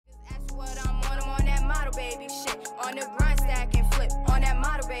On the grind, stack and flip. On that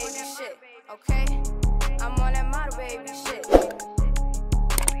model baby shit. Okay? I'm on that model baby shit.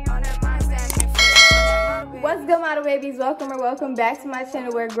 On that grind, stack and flip. What's good, model babies? Welcome back to my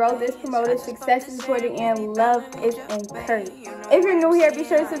channel where growth is promoted, success is supported, and love is encouraged. If you're new here, be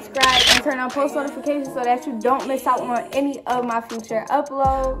sure to subscribe and turn on post notifications so that you don't miss out on any of my future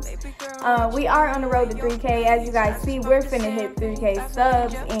uploads. We are on the road to 3K. As you guys see, we're finna hit 3K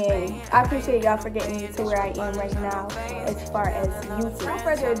subs, and I appreciate y'all for getting me to where I am right now as far as YouTube. Without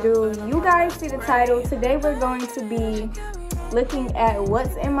further ado, you guys see the title. Today we're going to be looking at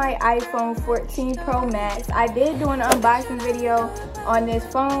what's in my iPhone 14 Pro Max. I did do an unboxing video on this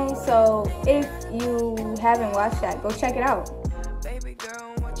phone, so if you haven't watched that, go check it out.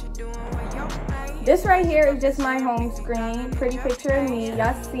 This right here is just my home screen. Pretty picture of me.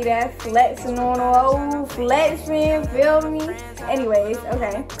 Y'all see that flexing on old flexing, feel me? Anyways,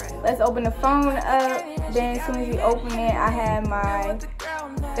 okay. Let's open the phone up. Then as soon as we open it, I have my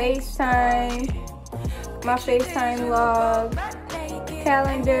FaceTime log,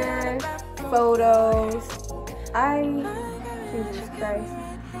 calendar, photos. Jesus Christ.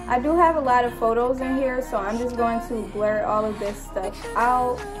 I do have a lot of photos in here, so I'm just going to blur all of this stuff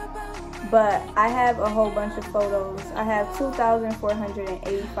out. But I have a whole bunch of photos. I have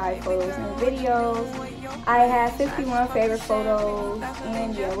 2,485 photos and videos. I have 51 favorite photos.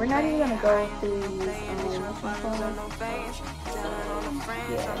 And yeah, we're not even going to go through these.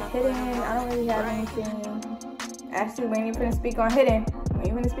 Yeah, hidden. I don't really have anything. Actually, we ain't even going to speak on hidden. We ain't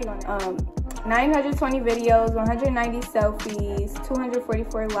even going to speak on 920 videos, 190 selfies,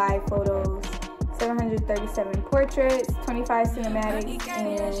 244 live photos, 737 portraits, 25 cinematics,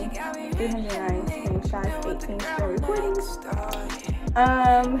 and 309 screenshots, 18 screen recordings.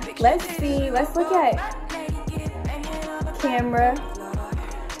 Let's see. Let's look at camera.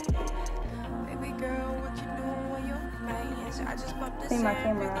 Clean my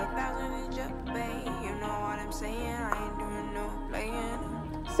camera out.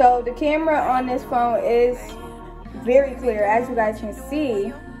 So the camera on this phone is very clear, as you guys can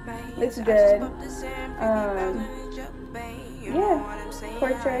see. Looks good. Yeah,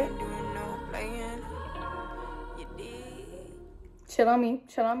 portrait. Chill on me.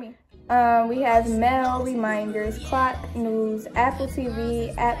 We have mail, reminders, clock, news, Apple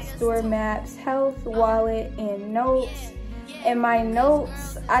TV, App Store, maps, health, wallet, and notes. In my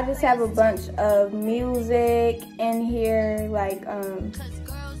notes, I just have a bunch of music in here, like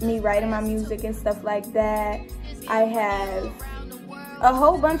me writing my music and stuff like that. I have a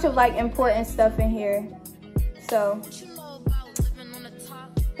whole bunch of like important stuff in here. So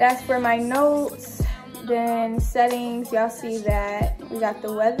that's for my notes. Then settings, y'all see that. We got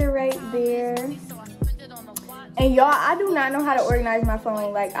the weather right there. And y'all, I do not know how to organize my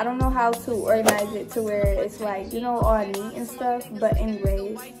phone. Like, I don't know how to organize it to where it's like, you know, all neat and stuff. But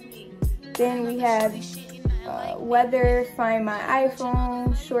anyways, then we have weather, find my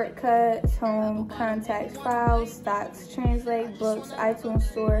iPhone, shortcuts, home, contacts, files, stocks, translate, books, iTunes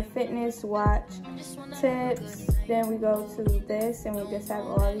store, fitness, watch, tips. Then we go to this and we just have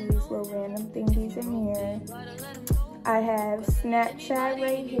all these little random thingies in here. I have Snapchat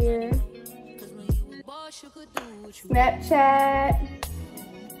right here. Snapchat.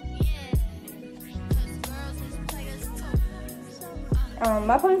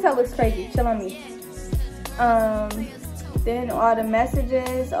 My ponytail looks crazy. Chill on me. Then all the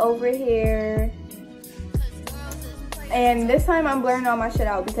messages over here. And this time I'm blurring all my shit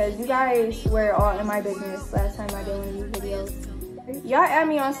out because you guys were all in my business last time I did one of these videos. Y'all add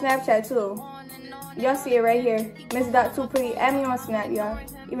me on Snapchat too. Y'all see it right here. Miss.2pretty. Add me on Snap, y'all.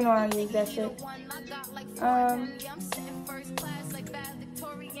 Even though I don't use that shit. I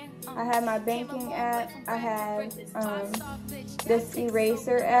have my banking app. I have this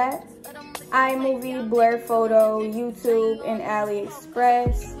eraser app. iMovie, Blur Photo, YouTube, and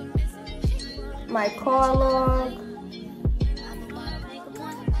AliExpress. My call log.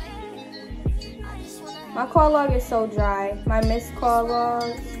 My call log is so dry. My missed call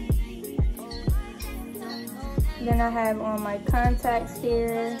logs. Then I have on my contacts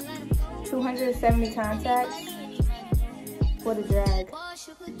here. 270 contacts. What a drag.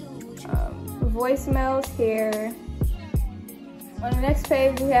 Voicemails here. On the next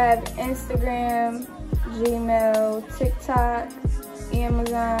page, we have Instagram, Gmail, TikTok,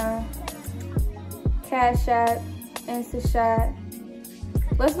 Amazon, Cash App, InstaShot.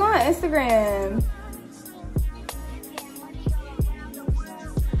 Let's go on Instagram.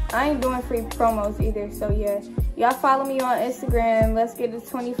 I ain't doing free promos either, so yeah. Y'all follow me on Instagram. Let's get to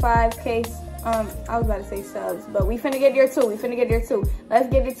 25K. I was about to say subs, but we finna get there too. Let's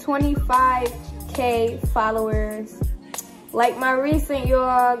get to 25K 1K followers. Like my recent,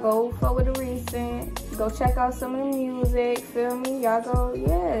 y'all. Go forward the recent. Go check out some of the music. Feel me? Y'all go,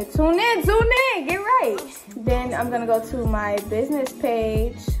 yeah. Tune in. Get right. Then I'm gonna go to my business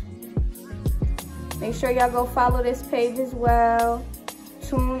page. Make sure y'all go follow this page as well.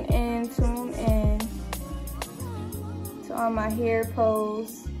 Tune in to all my hair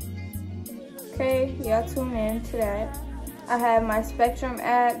posts. Okay, y'all tune in to that. I have my Spectrum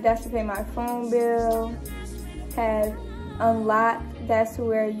app. That's to pay my phone bill. Have Unlock, that's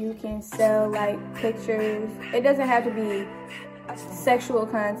where you can sell like pictures. It doesn't have to be sexual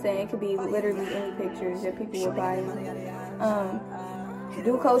content. It could be literally any pictures that people will buy.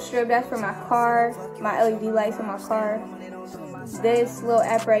 Duco Strip, that's for my car, my LED lights in my car. This little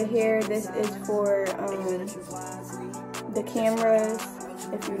app right here, this is for the cameras.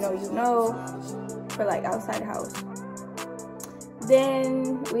 If you know, you know, for like outside the house.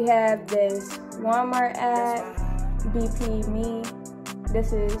 Then we have this Walmart app. BP Me.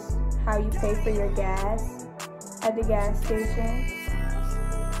 This is how you pay for your gas at the gas station.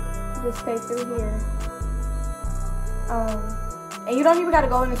 Just pay through here. And you don't even gotta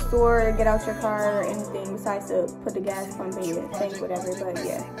go in the store or get out your car or anything besides to put the gas pump in your tank, whatever. But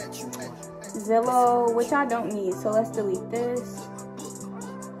yeah, Zillow, which I don't need, so let's delete this.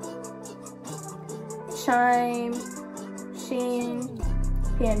 Chime, Sheen,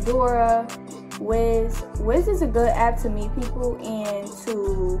 Pandora, VIDS. VIDS is a good app to meet people and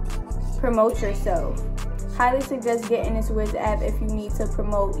to promote yourself. Highly suggest getting this VIDS app if you need to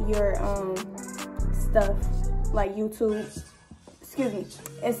promote your stuff like YouTube,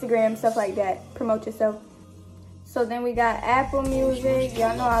 Instagram, stuff like that. Promote yourself. So then we got Apple Music.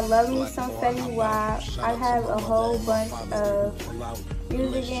 Y'all know I love me some Fetty Wap. I have a whole bunch of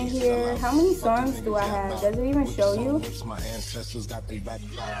music in here. How many songs do I have? Does it even show you?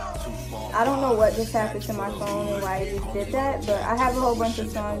 I don't know what just happened to my phone and why it just did that, but I have a whole bunch of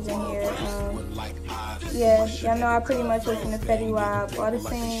songs in here. Yeah, y'all know I pretty much listen to Fetty Wap. All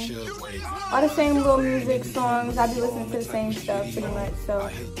the same little music songs. I be listening to the same stuff pretty much. So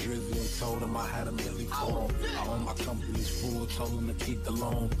my company's full, told him to keep the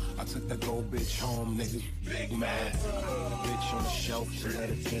loan. I took that gold bitch home, niggas big mad. Bitch on the shelf, she let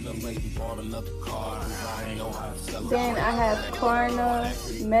it ventilate and bought another car. I ain't know how to sell it. Then I have Klarna,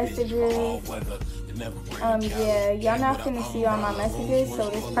 messages. Yeah, y'all not gonna see all my messages, so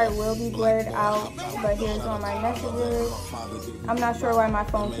this part will be blurred out, but here's all my messages. I'm not sure why my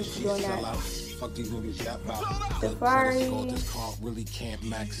phone keeps doing that. Safari,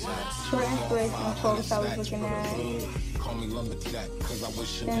 short inspirational quotes I was looking at.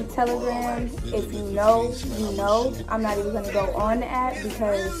 Then Telegram, if you know, you know. I'm not even gonna go on the app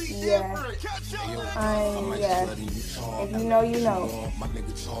because yeah, if you know, you know.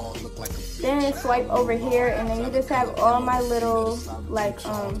 Then swipe over here and then you just have all my little like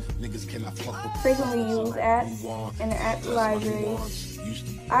frequently used apps in the app library.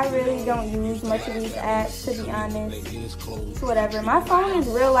 I really don't use much of these apps, to be honest. It's whatever. My phone is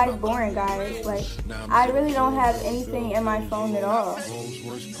real life boring, guys. Like, I really don't have anything in my phone at all.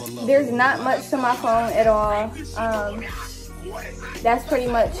 There's not much to my phone at all. That's pretty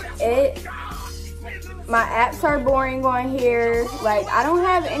much it. My apps are boring on here. Like, I don't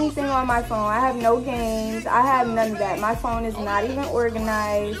have anything on my phone. I have no games. I have none of that. My phone is not even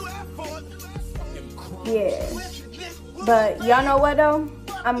organized. Yeah. But y'all know what though?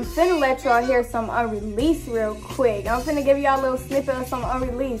 I'm finna let y'all hear some unreleased real quick. I'm finna give y'all a little snippet of some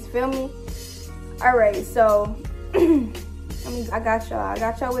unreleased, feel me? Alright, so I got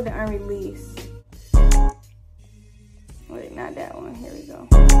y'all with the unreleased. Wait, not that one. Here we go.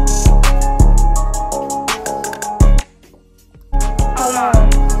 Hold on.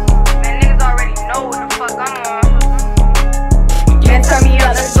 Man, niggas already know what the fuck I'm on. Yeah, turn me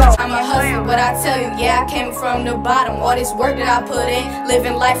up, let's go. I'm a hustler, but I tell you, yeah, I came from the bottom. All this work that I put in,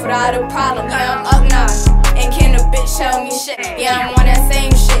 living life without a problem. Yeah, I'm up now, and can a bitch tell me shit? Yeah, I'm on that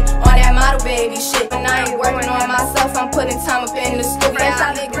same shit, on that model baby shit. And I ain't working on myself, I'm putting time up in the studio.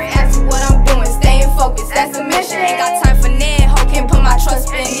 I niggas ask what I'm doing, staying focused, that's the mission. Ain't got time for nan, ho, can't put my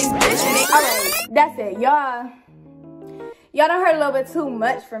trust in this bitch. Alright, that's it, y'all. Y'all done heard a little bit too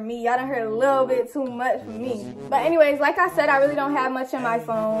much from me. Y'all done heard a little bit too much from me. But anyways, like I said, I really don't have much in my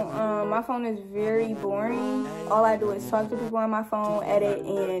phone. My phone is very boring. All I do is talk to people on my phone, edit,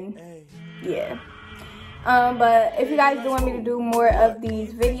 and yeah. But if you guys do want me to do more of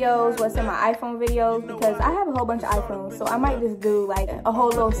these videos, what's in my iPhone videos, because I have a whole bunch of iPhones, so I might just do like a whole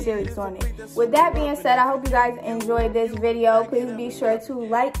little series on it. With that being said, I hope you guys enjoyed this video. Please be sure to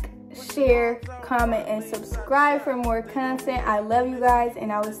like, share, comment, and subscribe for more content. I love you guys,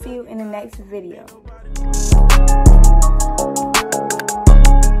 and I will see you in the next video.